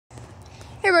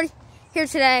Hey everybody, here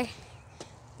today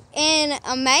in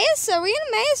Emmaus. Are we in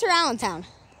Emmaus or Allentown?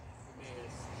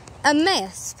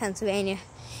 Emmaus, Pennsylvania.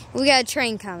 We got a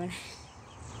train coming.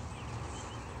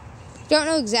 Don't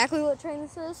know exactly what train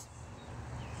this is.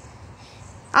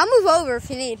 I'll move over if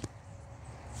you need.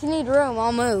 If you need room,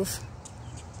 I'll move.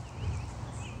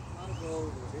 I'll go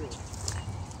over here.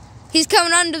 He's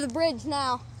coming under the bridge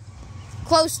now.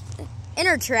 Close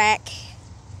inner track.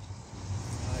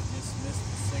 I just missed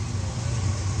the signal.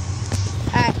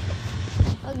 Alright,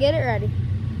 I'll get it ready.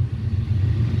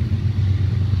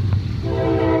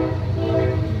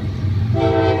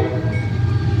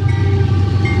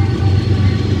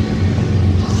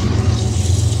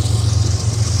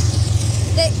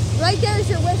 Right there's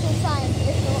your whistle sign.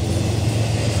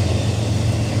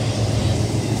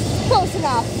 Close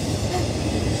enough.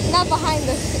 Not behind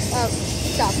the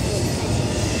stuff.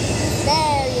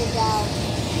 There you go.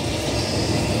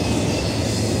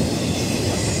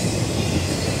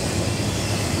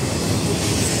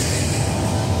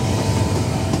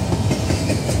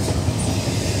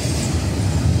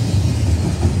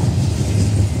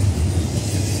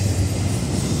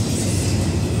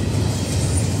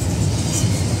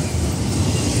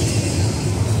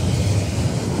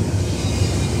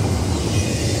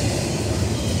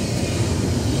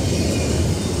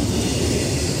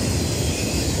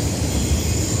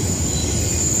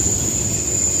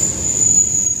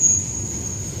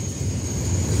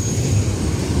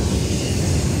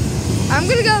 I'm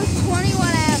gonna go 21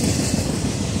 Ave.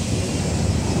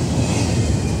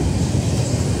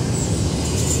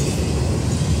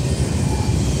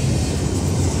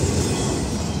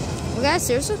 Well guys,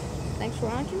 seriously, thanks for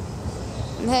watching.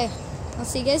 And hey, I'll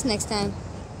see you guys next time.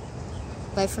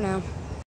 Bye for now.